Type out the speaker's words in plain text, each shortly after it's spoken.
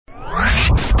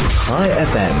High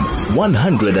FM,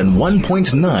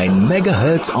 101.9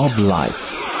 megahertz of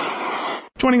life.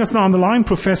 Joining us now on the line,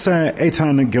 Professor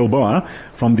Eytan Gilboa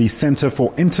from the Center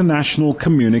for International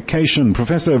Communication.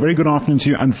 Professor, a very good afternoon to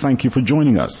you and thank you for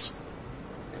joining us.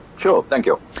 Sure, thank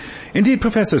you. Indeed,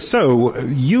 Professor. So,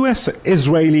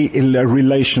 U.S.-Israeli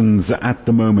relations at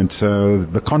the moment,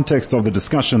 the context of the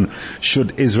discussion,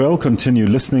 should Israel continue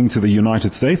listening to the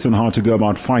United States on how to go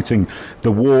about fighting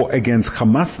the war against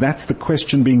Hamas? That's the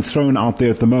question being thrown out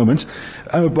there at the moment.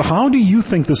 How do you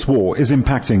think this war is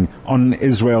impacting on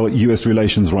Israel-U.S.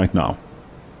 relations right now?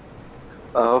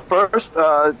 First,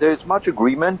 there's much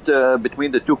agreement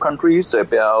between the two countries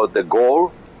about the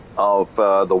goal of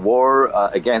the war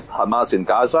against Hamas in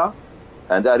Gaza,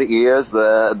 and that is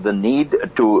the need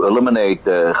to eliminate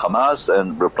Hamas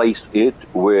and replace it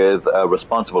with a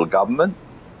responsible government.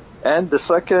 And the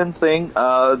second thing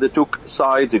the two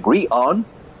sides agree on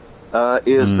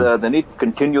is the need to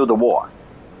continue the war.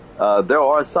 There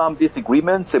are some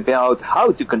disagreements about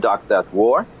how to conduct that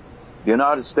war. The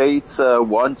United States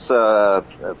wants,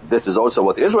 this is also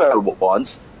what Israel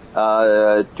wants,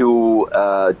 to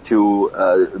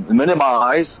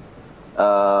minimize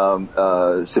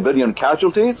civilian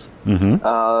casualties.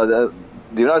 The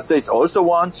United States also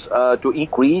wants to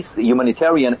increase the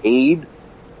humanitarian aid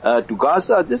to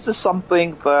Gaza. This is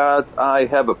something that I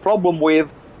have a problem with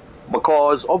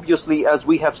because obviously, as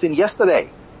we have seen yesterday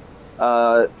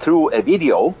through a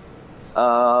video,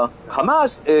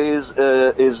 Hamas is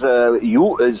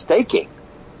taking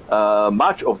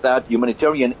much of that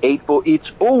humanitarian aid for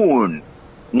its own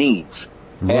needs.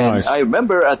 Right. And I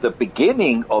remember at the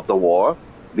beginning of the war,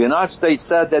 the United States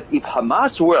said that if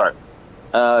Hamas were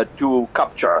to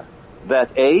capture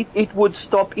that aid, it would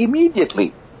stop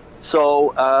immediately.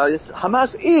 So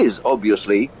Hamas is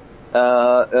obviously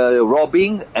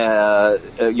robbing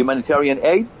humanitarian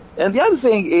aid. And the other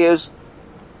thing is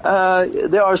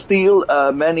there are still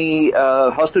many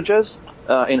hostages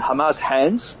in Hamas'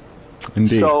 hands.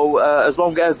 Indeed. So as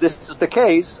long as this is the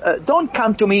case, don't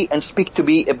come to me and speak to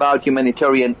me about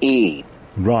humanitarian aid.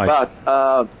 Right.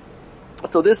 But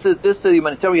so this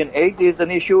humanitarian aid is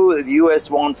an issue. The U.S.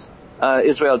 wants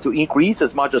Israel to increase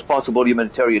as much as possible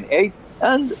humanitarian aid.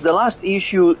 And the last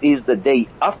issue is the day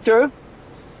after.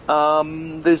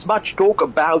 There's much talk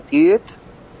about it.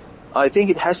 I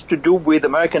think it has to do with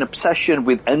American obsession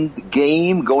with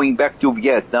endgame, going back to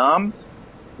Vietnam.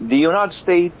 The United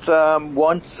States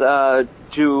wants to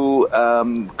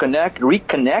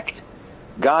reconnect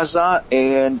Gaza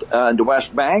and the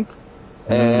West Bank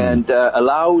and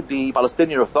allow the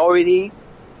Palestinian Authority,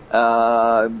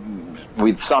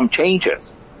 with some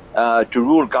changes, to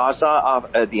rule Gaza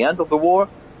at the end of the war.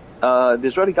 The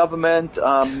Israeli government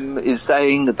is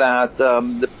saying that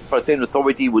the Palestinian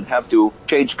Authority would have to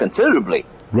change considerably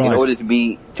in order to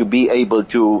be able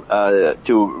to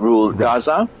rule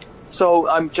Gaza. So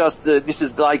I'm just, this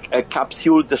is like a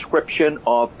capsule description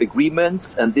of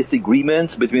agreements and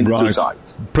disagreements between the two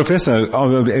sides. Professor,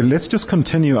 let's just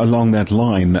continue along that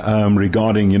line,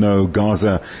 regarding,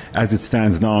 Gaza as it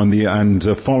stands now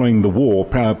and following the war.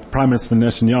 Prime Minister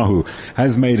Netanyahu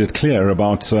has made it clear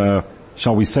about,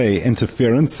 shall we say,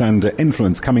 interference and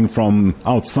influence coming from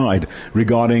outside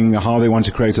regarding how they want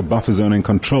to create a buffer zone and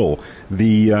control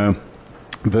the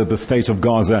state of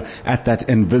Gaza at that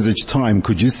envisaged time.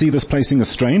 Could you see this placing a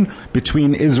strain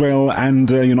between Israel and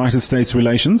United States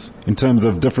relations in terms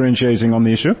of differentiating on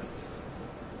the issue?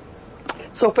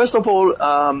 So first of all,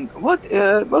 what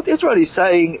Israel is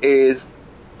saying is,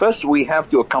 first we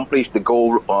have to accomplish the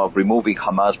goal of removing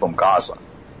Hamas from Gaza.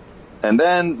 And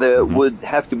then there would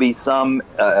have to be some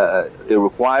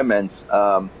requirements.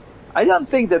 I don't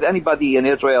think that anybody in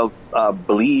Israel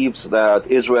believes that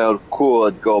Israel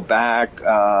could go back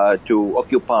to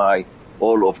occupy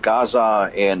all of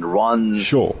Gaza and run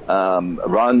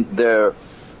their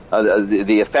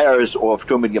the affairs of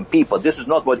 2 million people. This is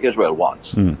not what Israel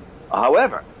wants.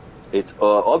 However, it's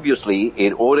obviously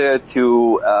in order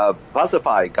to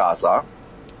pacify Gaza,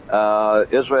 the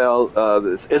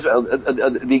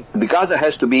Gaza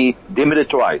has to be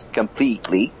demilitarized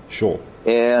completely. Sure.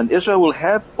 And Israel will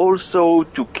have also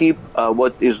to keep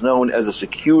what is known as a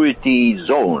security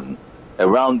zone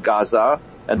around Gaza.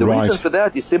 And the reason for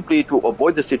that is simply to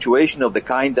avoid the situation of the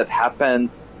kind that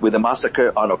happened with the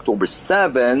massacre on October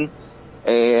 7.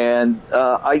 And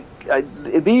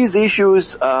these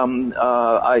issues,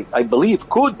 I believe,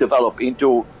 could develop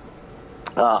into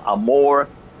a more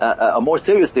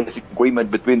serious disagreement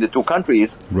between the two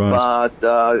countries. But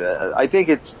I think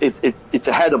it's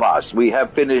ahead of us. We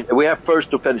have first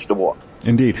to finish the war.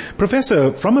 Indeed.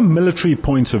 Professor, from a military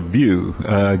point of view,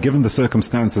 given the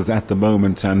circumstances at the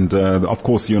moment and, of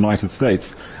course, the United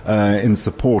States in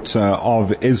support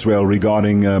of Israel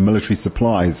regarding military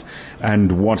supplies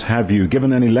and what have you,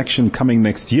 given an election coming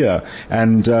next year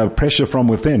and pressure from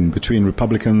within between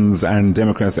Republicans and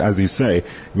Democrats, as you say,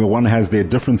 one has their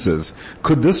differences,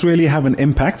 could this really have an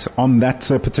impact on that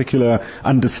particular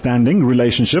understanding,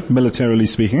 relationship, militarily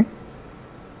speaking?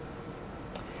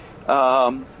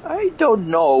 I don't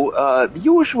know.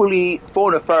 Usually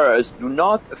foreign affairs do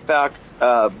not affect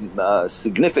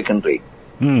significantly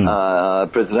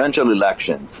presidential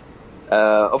elections.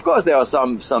 Of course, there are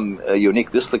some unique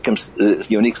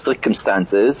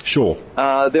circumstances. Sure.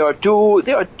 There are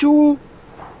two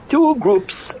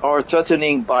groups are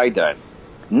threatening Biden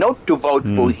not to vote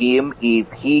for him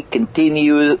if he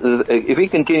continues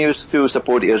to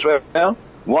support Israel.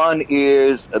 One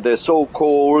is the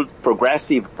so-called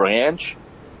progressive branch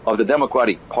of the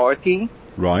Democratic Party,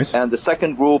 right? And the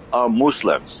second group are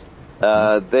Muslims.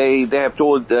 They have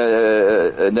told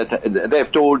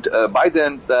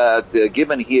Biden that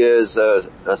given his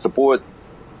support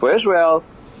for Israel,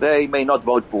 they may not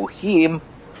vote for him.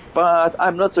 But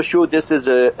I'm not so sure this is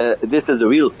a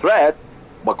real threat,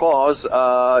 because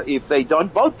if they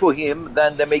don't vote for him,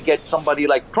 then they may get somebody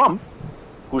like Trump,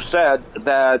 who said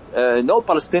that no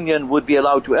Palestinian would be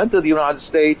allowed to enter the United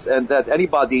States and that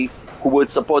anybody who would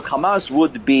support Hamas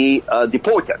would be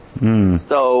deported.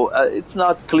 So it's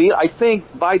not clear. I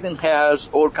think Biden has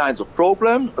all kinds of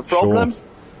problems, Sure.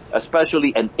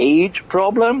 especially an age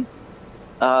problem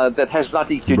that has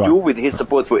nothing to do with his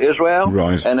support for Israel.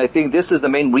 Right. And I think this is the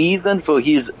main reason for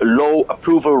his low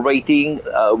approval rating.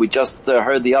 We just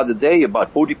heard the other day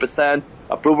about 40%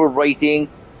 approval rating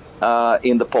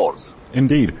in the polls.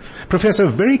 Indeed. Professor,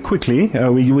 very quickly,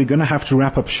 we're going to have to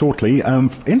wrap up shortly.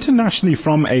 Internationally,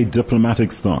 from a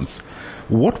diplomatic stance,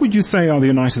 what would you say are the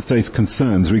United States'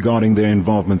 concerns regarding their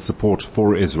involvement support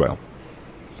for Israel?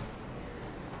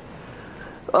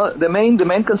 The main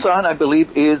concern, I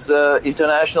believe, is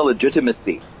international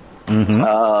legitimacy.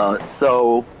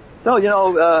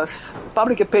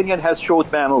 Public opinion has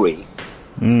short memory.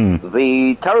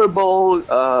 The terrible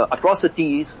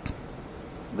atrocities,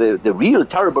 the real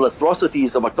terrible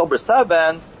atrocities of October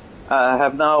 7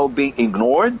 have now been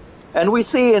ignored, and we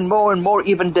see in more and more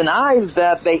even denials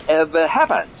that they ever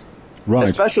happened. Right.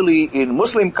 Especially in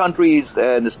Muslim countries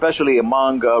and especially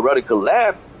among radical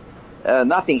left,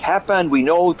 nothing happened. We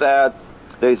know that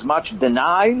there is much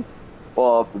denial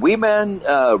of women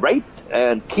raped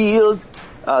and killed.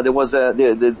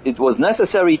 It was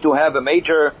necessary to have a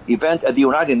major event at the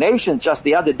United Nations just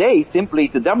the other day simply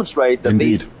to demonstrate that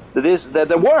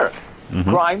there were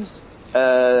crimes,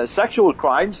 sexual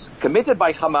crimes committed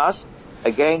by Hamas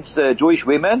against Jewish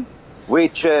women,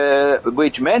 which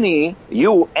many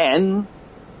UN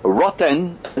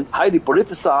rotten and highly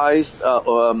politicized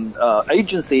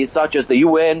agencies such as the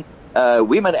UN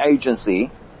Women Agency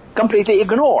completely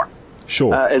ignore.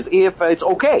 Sure. As if it's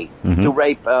okay to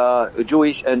rape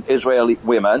Jewish and Israeli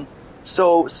women.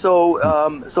 So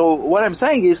what I'm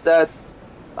saying is that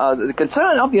the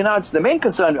main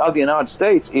concern of the United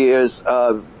States is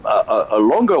a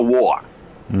longer war.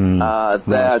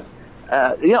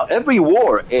 Every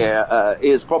war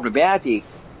is problematic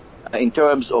in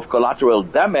terms of collateral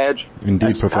damage, Indeed,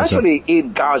 especially Professor.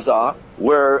 in Gaza,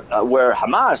 where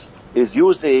Hamas is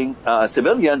using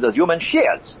civilians as human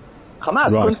shields.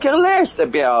 Hamas couldn't care less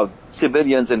about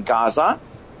civilians in Gaza,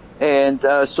 and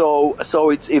so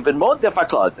it's even more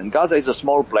difficult. And Gaza is a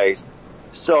small place.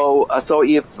 So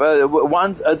if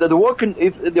the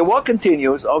war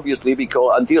continues, obviously,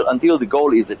 because until the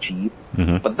goal is achieved,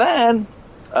 but then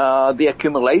the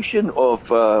accumulation of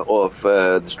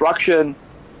destruction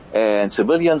and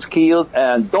civilians killed,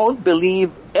 and don't believe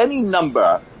any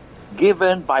number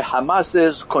given by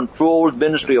Hamas's controlled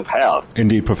Ministry of Health.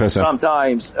 Indeed, Professor.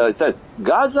 Sometimes it says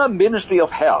Gaza Ministry of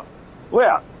Health.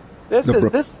 Well, this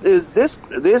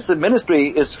ministry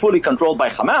is fully controlled by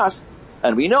Hamas.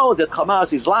 And we know that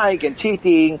Hamas is lying and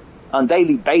cheating on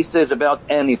daily basis about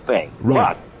anything.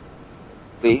 Right.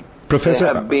 But Professor,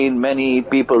 there have been many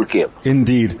people killed.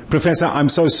 Indeed. Professor, I'm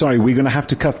so sorry. We're going to have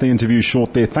to cut the interview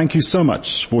short there. Thank you so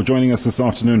much for joining us this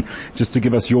afternoon just to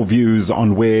give us your views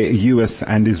on where U.S.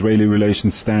 and Israeli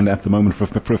relations stand at the moment.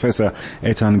 Professor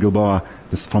Eytan Gilboa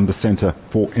from the Center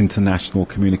for International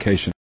Communication.